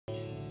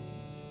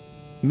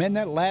Man,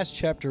 that last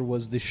chapter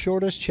was the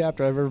shortest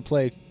chapter I've ever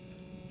played.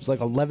 It was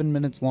like 11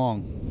 minutes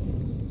long.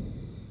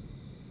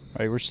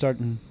 Alright, we're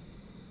starting.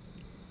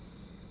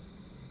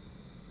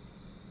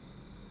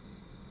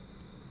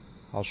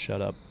 I'll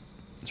shut up.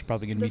 There's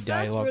probably going to be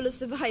dialogue. The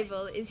first rule of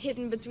survival is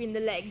hidden between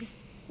the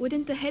legs.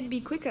 Wouldn't the head be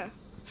quicker?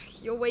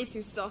 You're way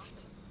too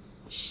soft.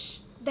 Shh,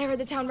 there are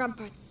the town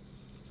ramparts.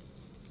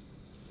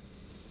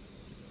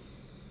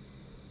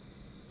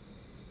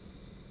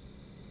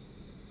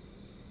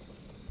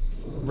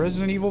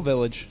 Resident Evil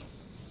Village.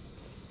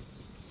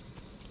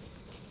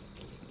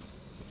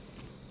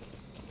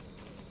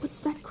 What's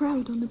that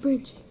crowd on the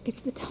bridge?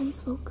 It's the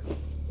townsfolk.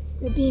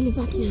 They're being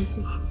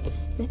evacuated.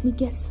 Let me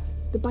guess.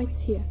 The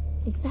bite's here.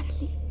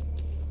 Exactly.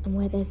 And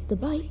where there's the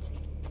bite,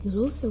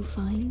 you'll also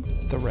find...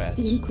 the rats.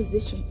 The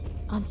Inquisition.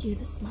 Aren't you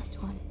the smart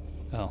one?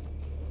 Oh.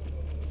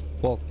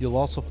 Well, you'll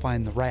also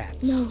find the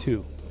rats,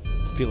 too.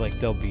 I feel like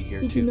they'll be here,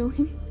 too. Did you know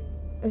him?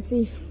 A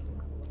thief.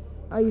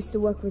 I used to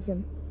work with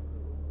him.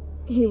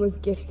 He was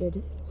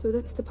gifted. So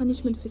that's the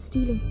punishment for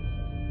stealing.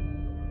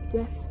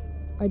 Death.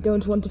 I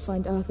don't want to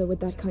find Arthur with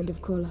that kind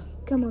of collar.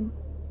 Come on.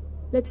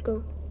 Let's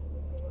go.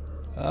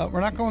 We're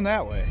not going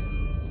that way.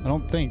 I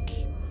don't think.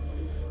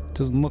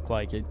 Doesn't look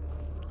like it.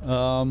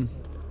 Melly,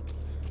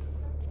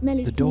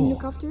 the can door. you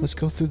look after us? Let's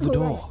go through the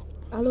door.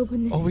 Right. I'll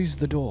open this. Always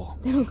the door.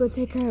 Then I'll go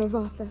take care of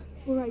Arthur.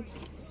 All right.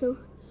 So,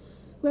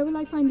 where will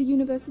I find the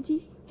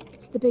university?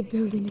 It's the big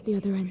building at the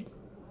other end.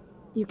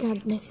 You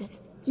can't miss it.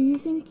 Do you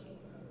think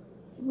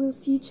we'll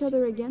see each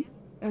other again?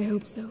 I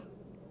hope so.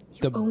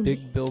 The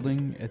big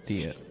building at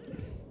the end.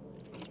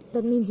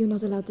 That means you're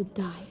not allowed to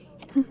die.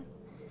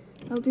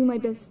 I'll do my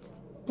best.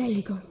 There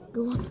you go.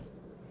 Go on.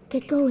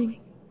 Get going.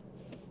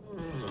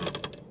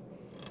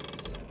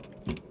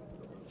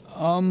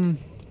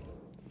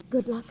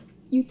 Good luck.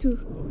 You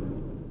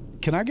too.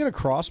 Can I get a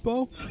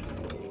crossbow?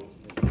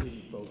 The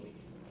city folk.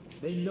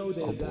 They know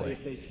they'll die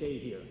if they stay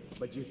here.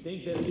 But you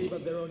think they'll leave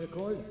of their own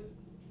accord?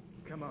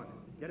 Come on,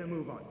 get a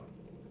move on.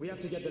 We have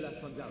to get the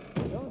last ones out.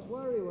 Don't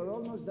worry, we're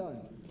almost done.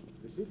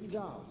 The city's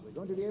ours. We're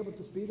going to be able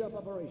to speed up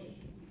operation.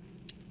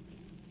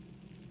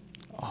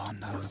 Oh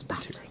no. Those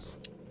bastards.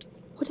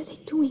 What are they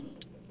doing?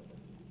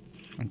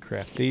 And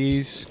craft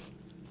these.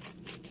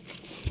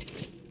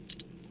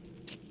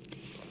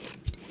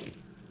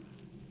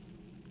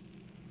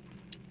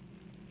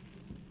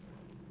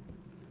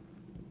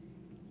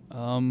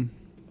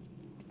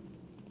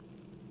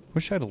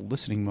 Wish I had a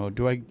listening mode.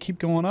 Do I keep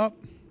going up?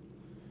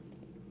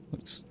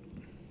 Looks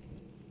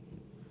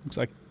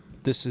like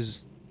this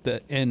is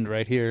the end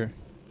right here.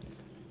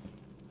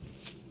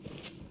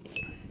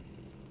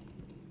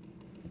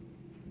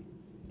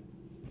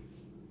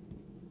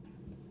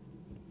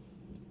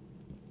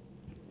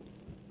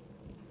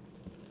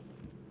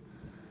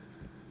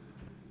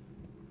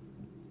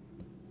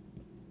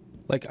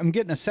 Like, I'm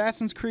getting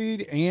Assassin's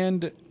Creed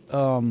and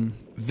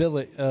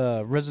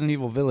Resident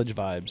Evil Village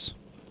vibes.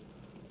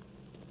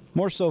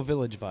 More so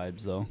Village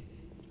vibes, though.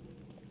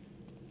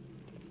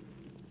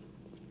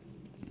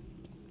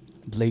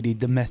 Lady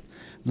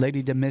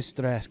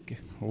Dimitrescu,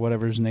 or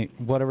whatever his name,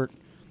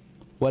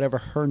 whatever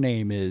her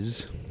name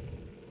is.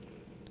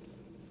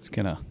 It's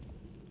gonna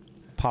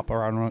pop out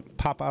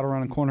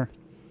around the corner.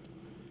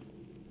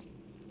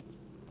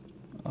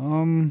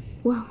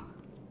 Wow.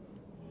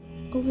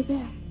 Over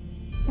there.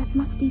 That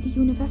must be the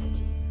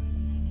university.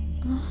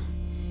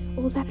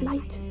 All that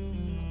light.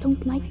 I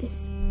don't like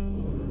this.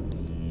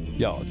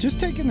 Yo, just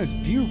taking this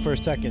view for a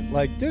second.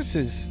 Like, this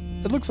is...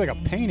 It looks like a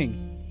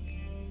painting.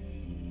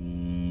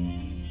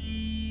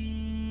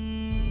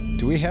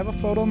 Do we have a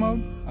photo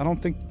mode? I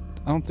don't think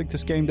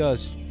this game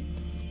does.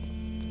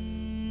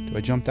 Do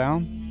I jump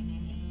down?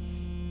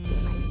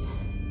 Right.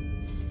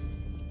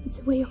 It's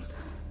a way off.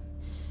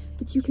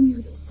 But you can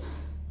do this.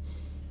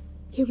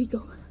 Here we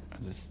go.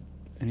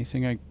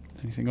 Anything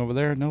over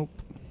there? Nope.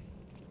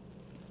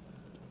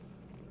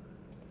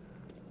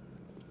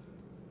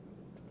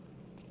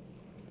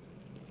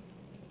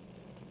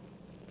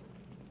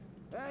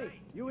 Hey,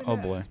 you in Oh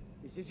there. boy.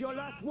 This is your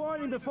last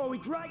warning before we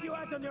drag you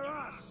out on your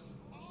ass.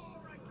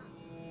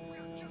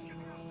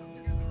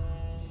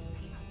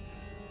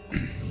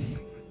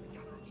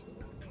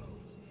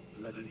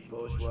 Bloody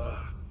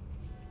bourgeois.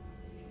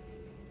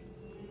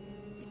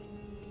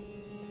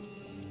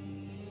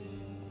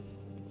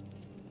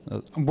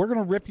 We're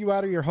gonna rip you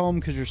out of your home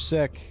because you're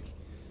sick.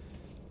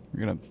 We're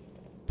gonna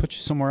put you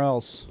somewhere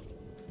else.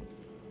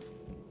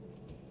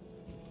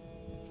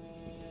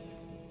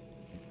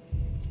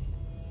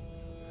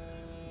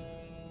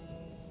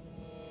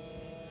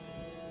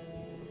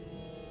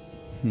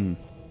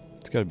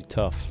 It's gotta be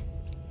tough.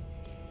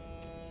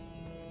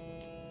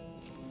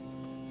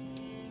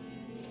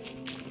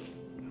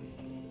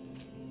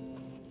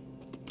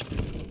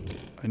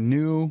 A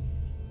new...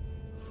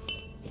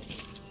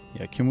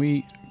 Yeah, can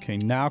we... Okay,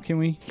 now can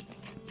we?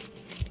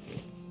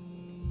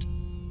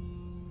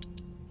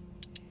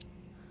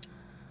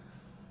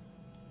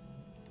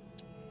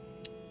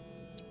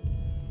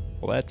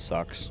 Well, that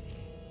sucks.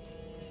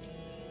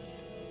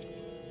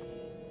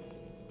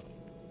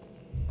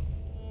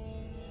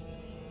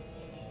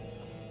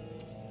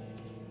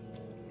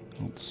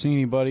 Don't see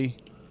anybody.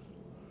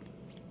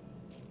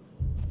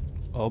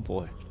 Oh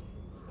boy.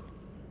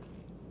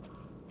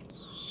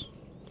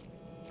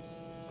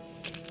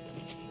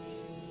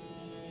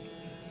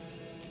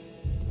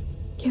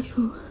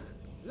 Careful.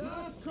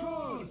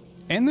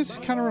 And this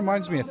kind of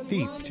reminds me of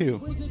Thief,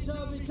 too.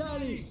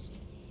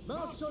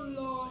 Martial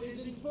law is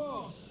in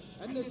force,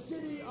 and the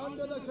city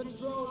under the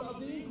control of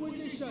the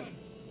Inquisition.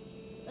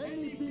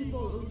 Any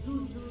people who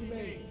choose to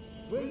remain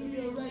will be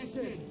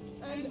arrested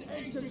and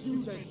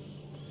executed.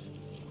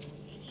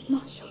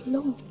 Martial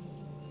law.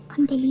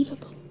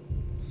 Unbelievable.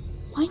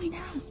 Why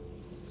now?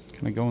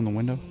 Can I go in the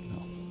window? No.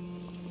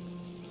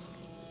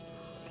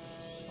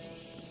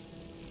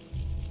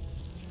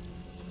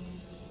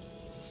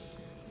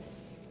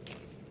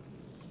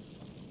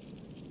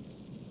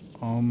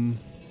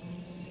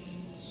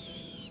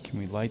 Can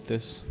we light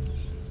this?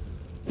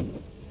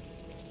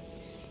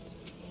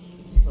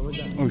 What was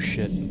that? Oh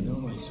shit.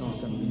 No, I saw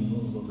something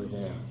move over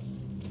there.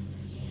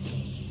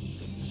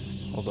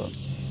 Hold up.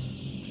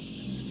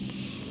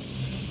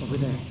 Over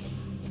there.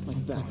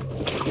 What's that?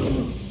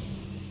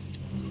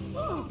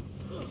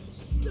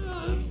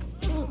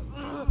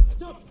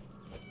 Stop!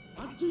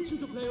 I'll teach you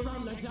to play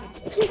around like that.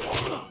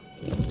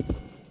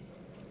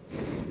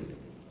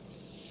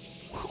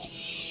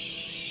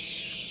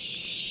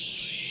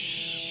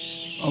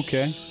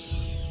 Okay.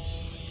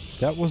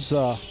 That was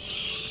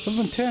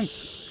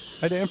intense.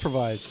 I had to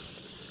improvise.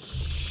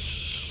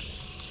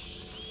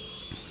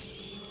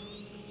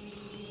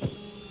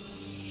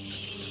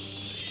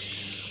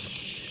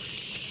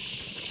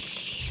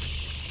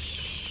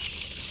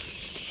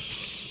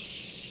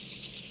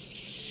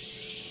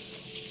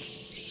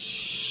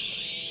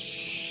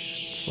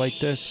 It's like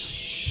this.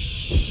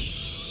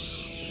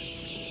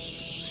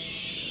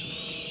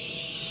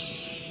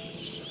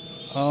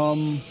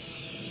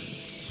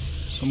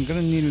 So I'm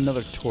gonna need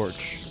another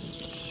torch.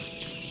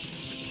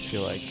 I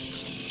feel like.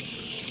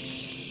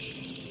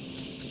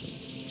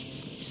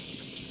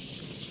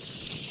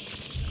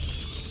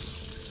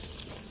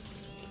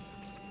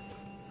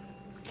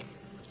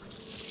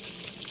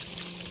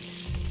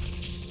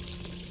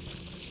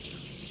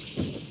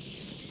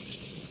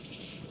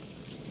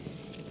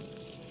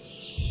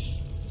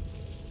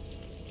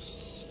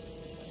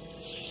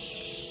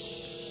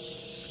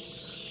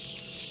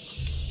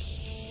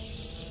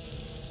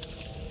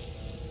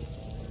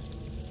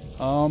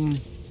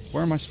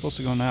 Where am I supposed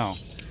to go now?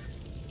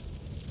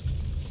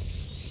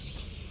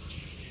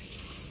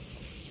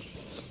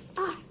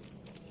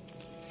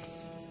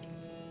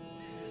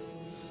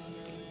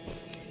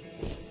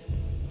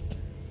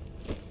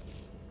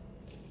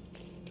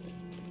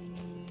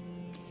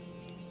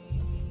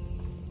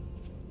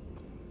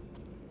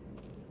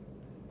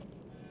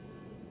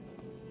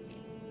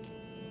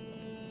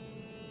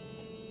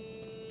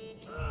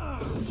 Ah!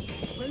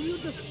 Will you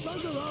just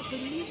bugger off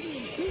and leave me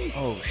in peace?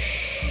 Oh,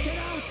 Get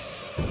out!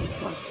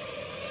 What?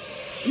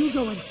 You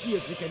go and see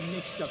if you can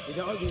mix up with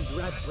all these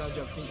rats around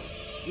your feet.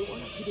 You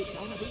want to keep it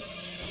down a bit?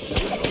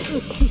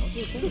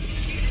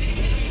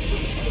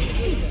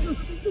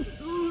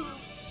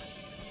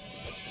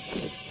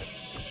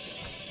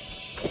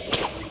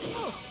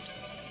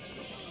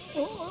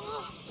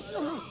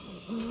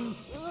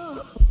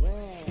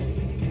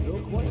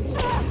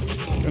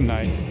 Good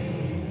night.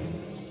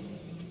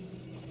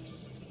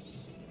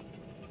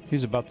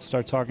 He's about to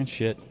start talking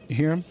shit. You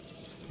hear him?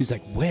 He's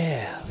like,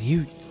 well,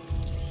 you...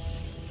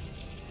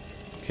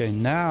 Okay,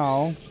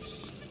 now...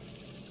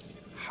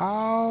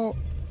 How...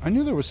 I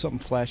knew there was something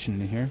flashing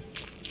in here.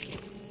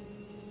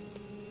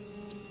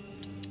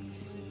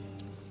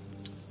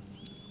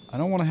 I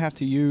don't want to have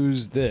to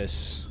use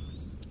this.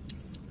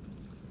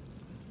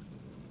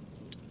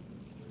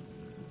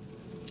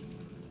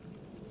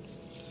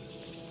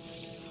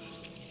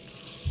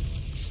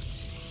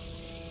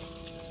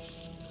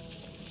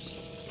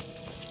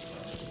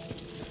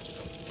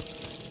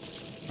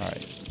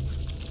 Alright.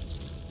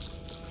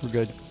 We're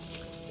good.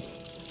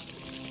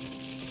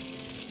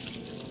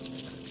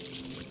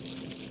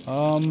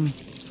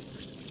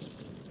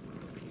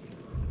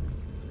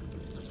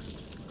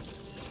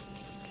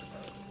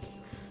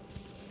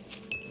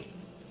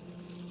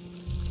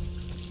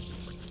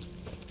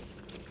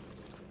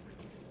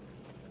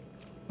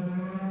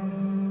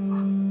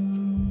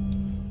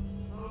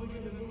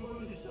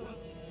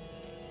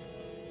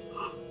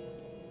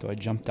 Do I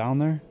jump down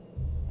there?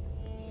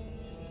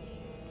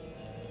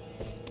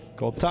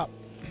 Go up top.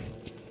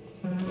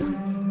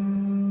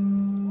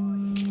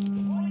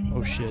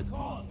 Oh shit.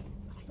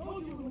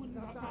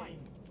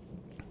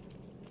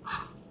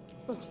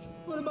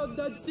 What about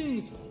that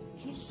things?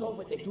 You saw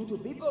what they do to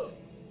people?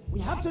 We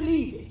have to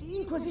leave if the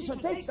Inquisition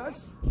takes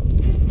us.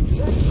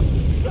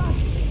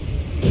 Rats!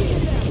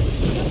 Get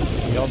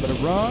there! Y'all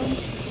better run.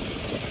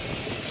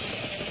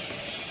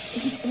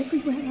 It is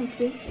everywhere like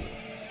this.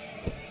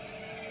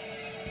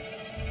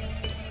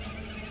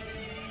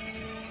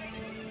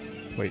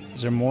 Wait,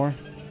 is there more?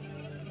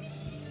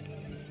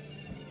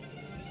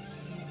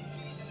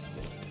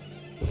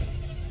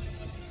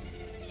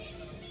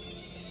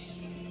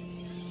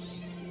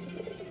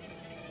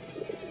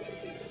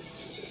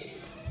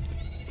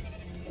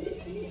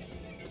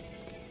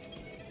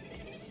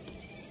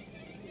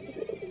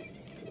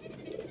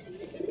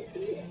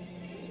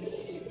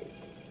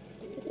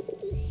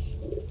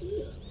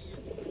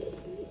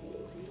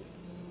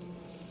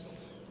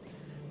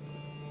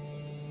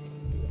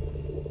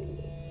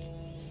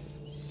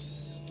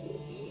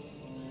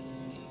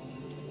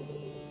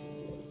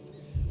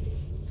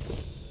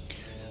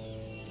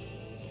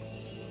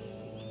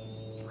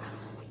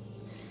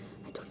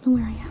 don't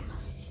know where I am.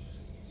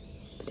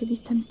 But at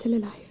least I'm still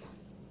alive.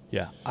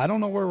 Yeah, I don't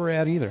know where we're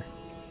at either.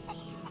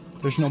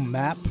 There's no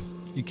map.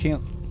 You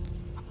can't...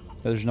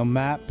 There's no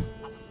map.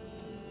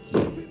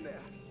 In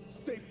there.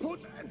 Stay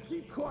put and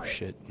keep quiet.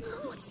 Shit.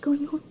 What's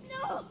going on?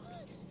 No!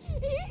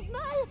 He's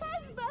my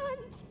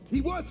husband!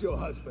 He was your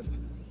husband.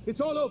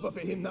 It's all over for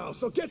him now,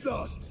 so get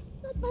lost.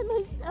 Not by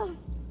myself.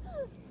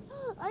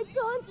 I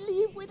can't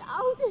leave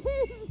without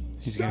him.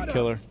 He's Shut gonna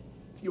kill up. her.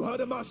 You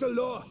heard of martial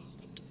law?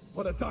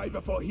 Wanna die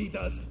before he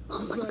does? Oh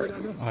my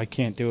goodness. I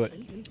can't do it.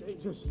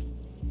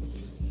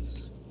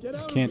 Get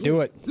out. Can't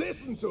do it.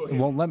 Listen to It him.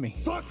 won't let me.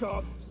 Fuck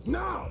off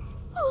now.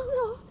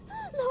 Oh,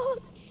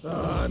 Lord!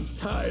 Oh, I'm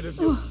tired of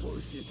your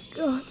bullshit.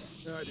 God.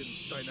 I didn't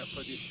sign up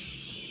for this.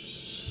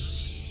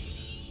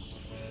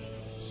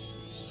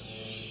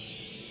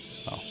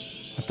 Oh,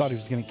 I thought he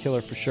was gonna kill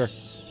her for sure.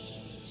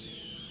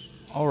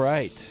 All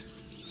right,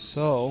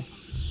 so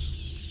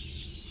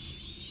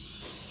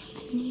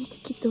I need to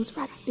keep those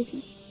rats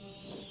busy.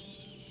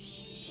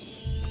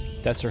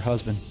 that's her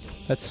husband.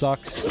 That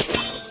sucks. Let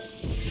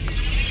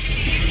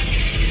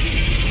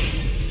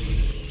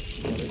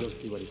us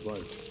see what it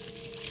was.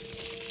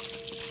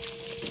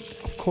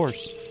 Of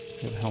course,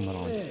 you have a helmet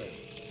on. Hey,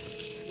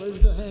 where's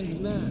the hanged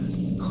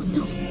man? Oh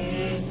no.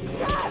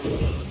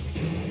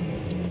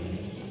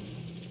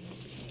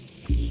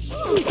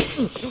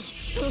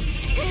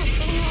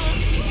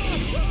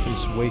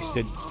 He's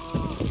wasted.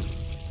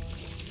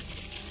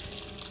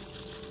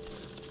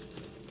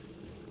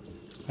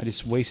 I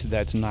just wasted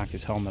that to knock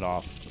his helmet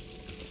off.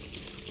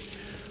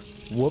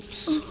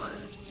 Whoops.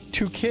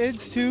 2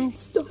 kids too?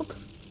 Stop.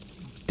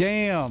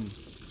 Damn.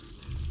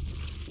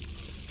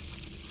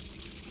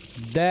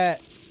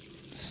 That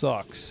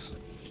sucks.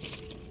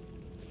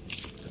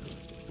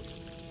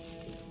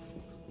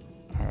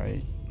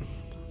 Alright.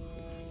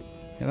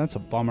 Yeah, that's a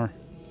bummer.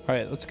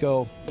 Alright, let's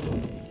go.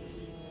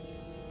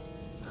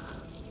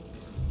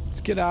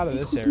 Let's get out of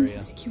this They've all been area.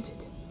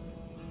 executed.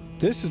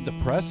 This is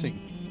depressing.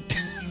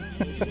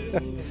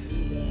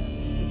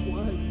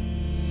 Why?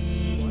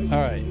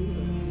 Alright.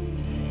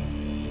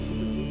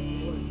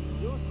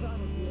 Your son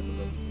is here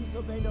because he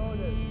disobeyed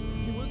orders.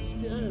 He was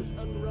scared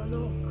and ran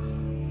off.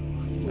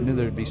 I knew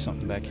there'd be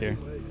something back here.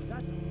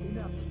 That's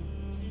enough.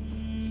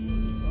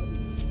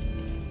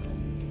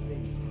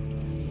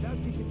 Without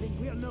discipline,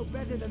 we are no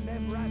better than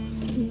them rats.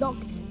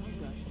 Locked.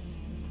 Us.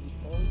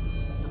 All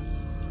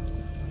because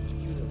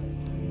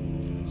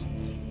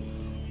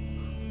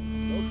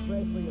Go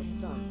pray for your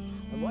son.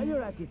 And while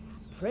you're at it,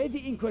 pray the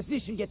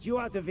Inquisition gets you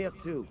out of here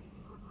too.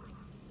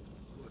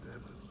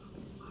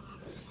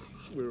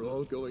 We're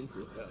all going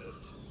to hell.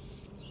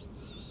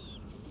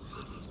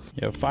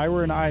 Yeah, if I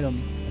were an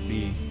item, I'd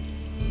be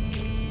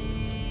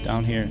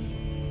down here.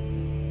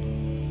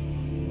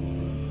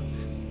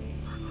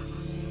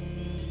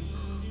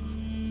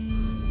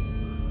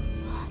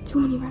 Too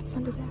many rats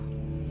under there.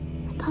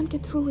 I can't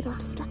get through without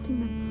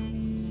distracting them.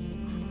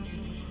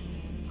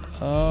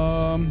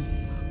 How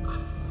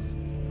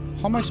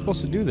am I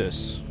supposed to do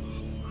this?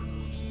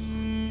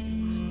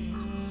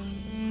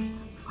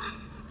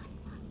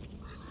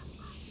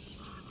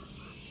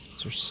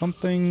 Is there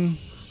something...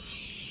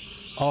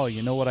 Oh,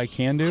 you know what I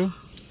can do?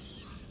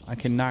 I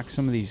can knock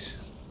some of these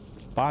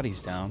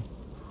bodies down.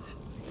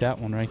 Like that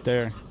one right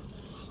there.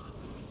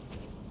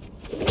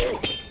 Be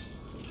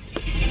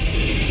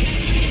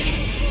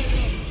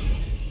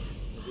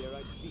a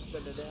right feast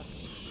under there.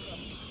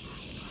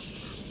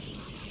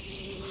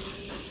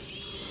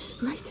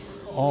 Right.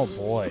 Oh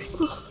boy.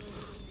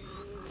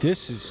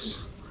 This is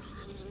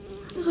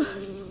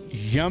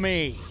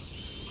yummy.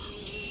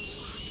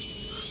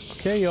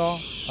 Okay, y'all.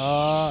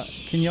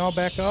 Can y'all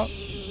back up?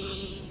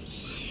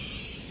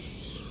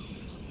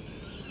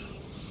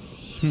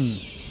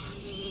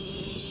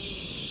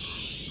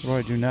 What do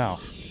I do now?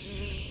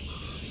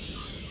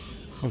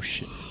 Oh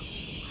shit.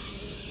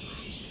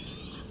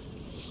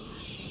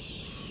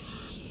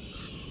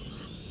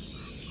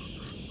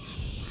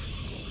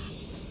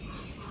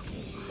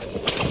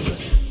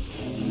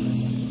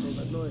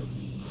 That noise.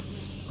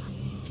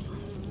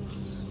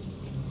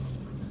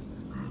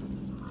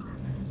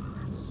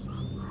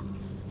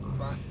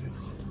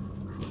 Bastards.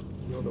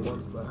 You're the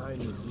ones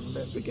behind this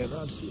mess again,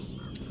 aren't you?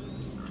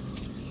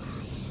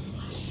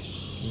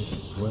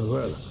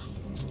 Well.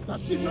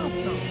 That's enough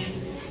now.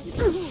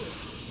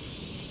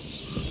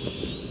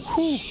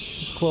 Whew,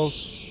 it's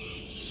close.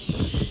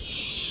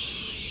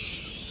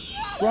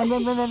 Run.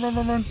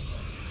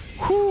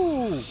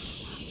 Whew.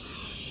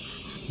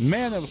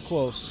 Man, that was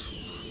close.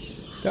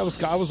 I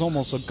was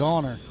almost a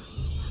goner.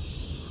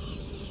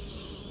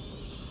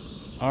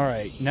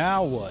 Alright,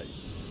 now what?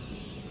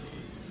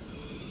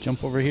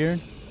 Jump over here.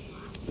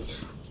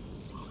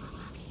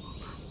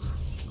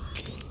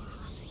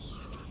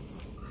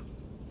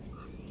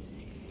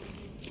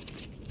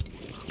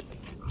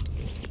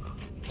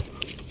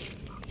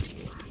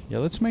 Yeah,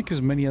 let's make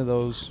as many of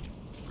those.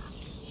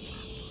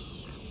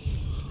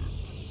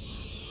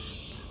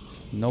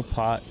 No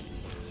pot.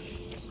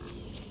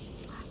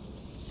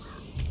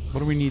 What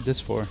do we need this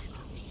for?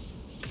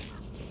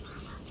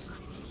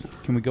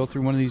 Can we go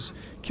through one of these?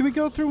 Can we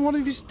go through one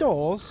of these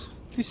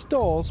doors? These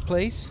doors,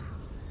 please.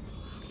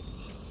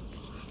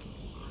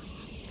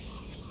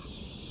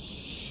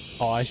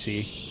 Oh, I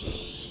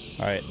see.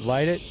 Alright,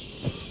 light it.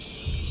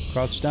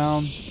 Crouch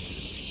down.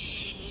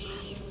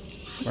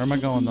 Where am I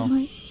going, though?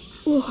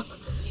 Whoa.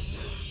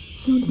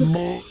 Don't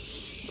look.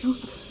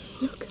 Don't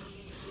look.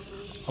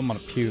 I'm gonna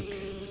puke.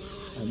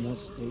 I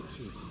must stay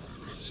true. I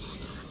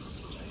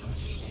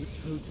must stay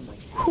true to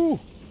myself. Whew.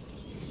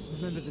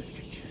 Remember the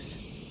scriptures.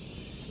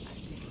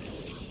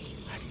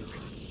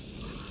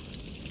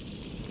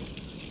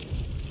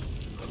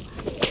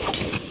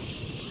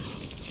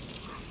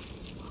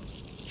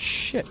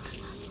 Shit.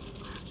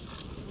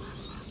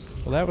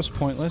 Well, that was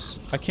pointless.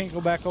 I can't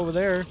go back over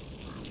there.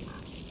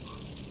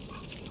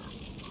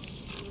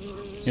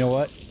 You know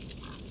what?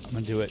 I'm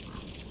gonna do it.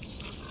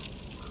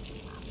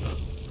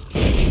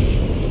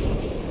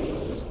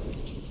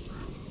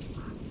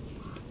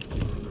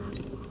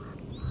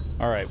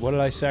 Alright, what did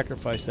I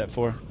sacrifice that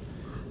for?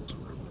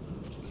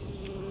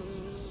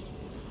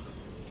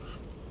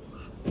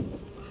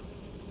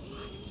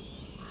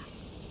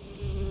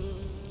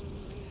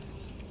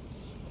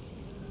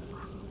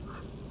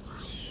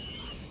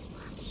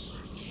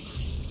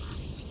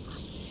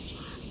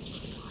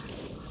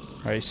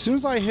 Alright, as soon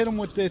as I hit him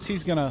with this,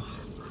 he's gonna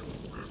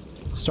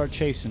start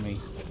chasing me.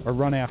 Or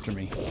run after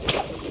me.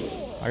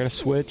 I gotta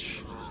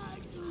switch.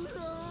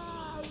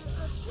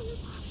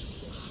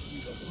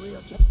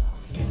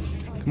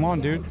 Come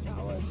on, dude.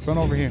 Run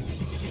over here.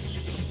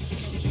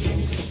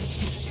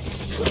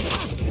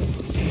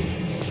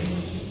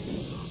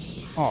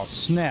 Oh,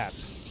 snap.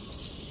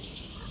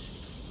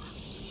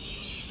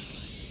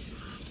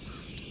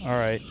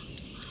 Alright.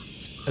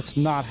 That's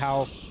not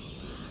how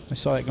I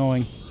saw it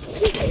going.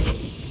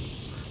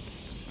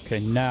 Okay,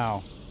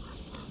 now.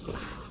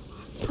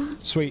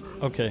 Sweet,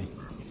 okay.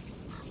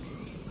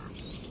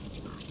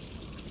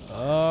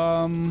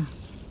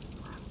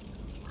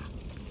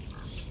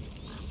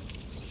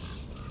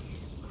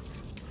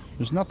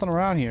 There's nothing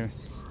around here.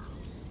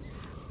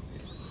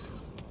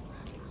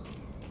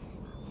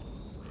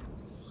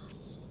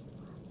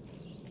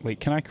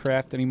 Wait, can I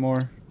craft any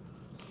more?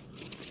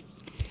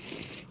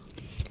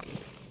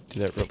 Do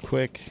that real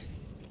quick.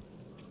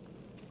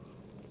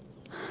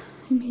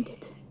 I made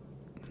it.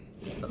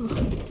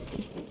 Oh,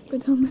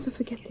 but I'll never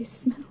forget this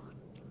smell.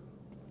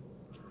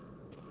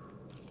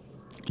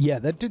 Yeah,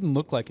 that didn't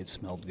look like it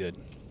smelled good.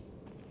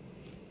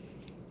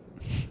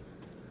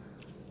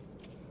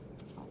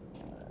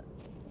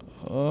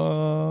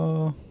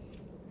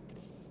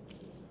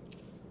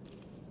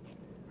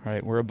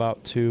 Alright, we're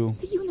about to...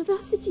 The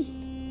university!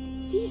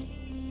 See?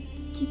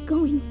 Keep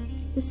going.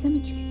 The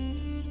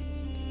cemetery.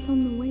 It's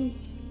on the way.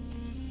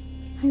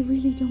 I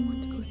really don't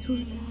want to go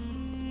through there.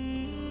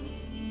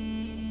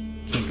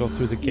 Can't go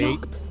through the gate?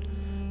 Locked.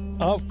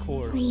 Of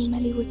course. If only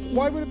Melly was here.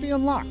 Why would it be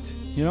unlocked?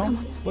 You know? Come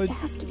on, But there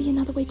has to be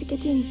another way to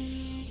get in.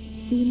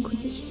 The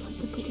Inquisition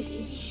must have put it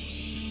here.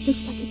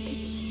 Looks like it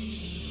fits.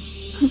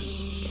 Huh,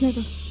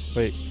 clever.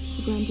 wait.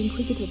 The Grand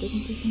Inquisitor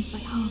doesn't do things by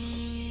halves.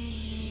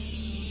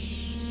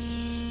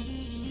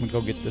 I'm gonna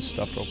go get this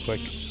stuff real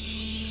quick.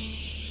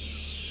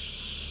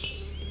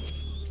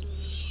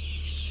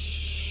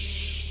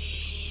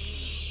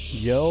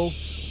 Yo.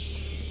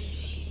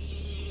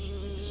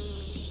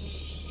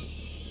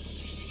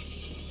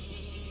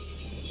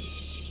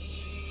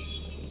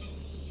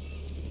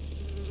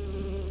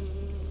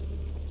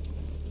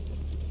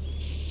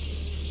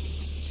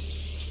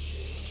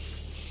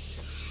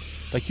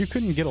 Like, you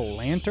couldn't get a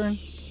lantern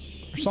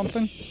or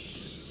something?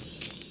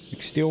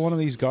 Like, steal one of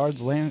these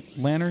guards'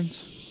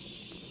 lanterns?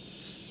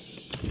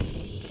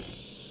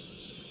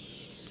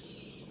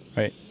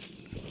 Right.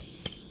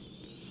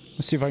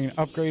 Let's see if I can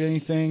upgrade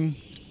anything.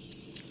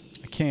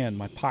 I can,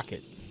 my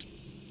pocket.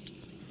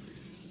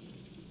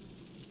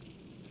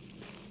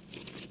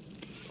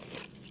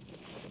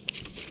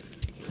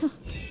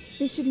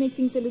 This should make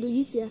things a little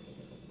easier.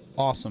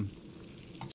 Awesome.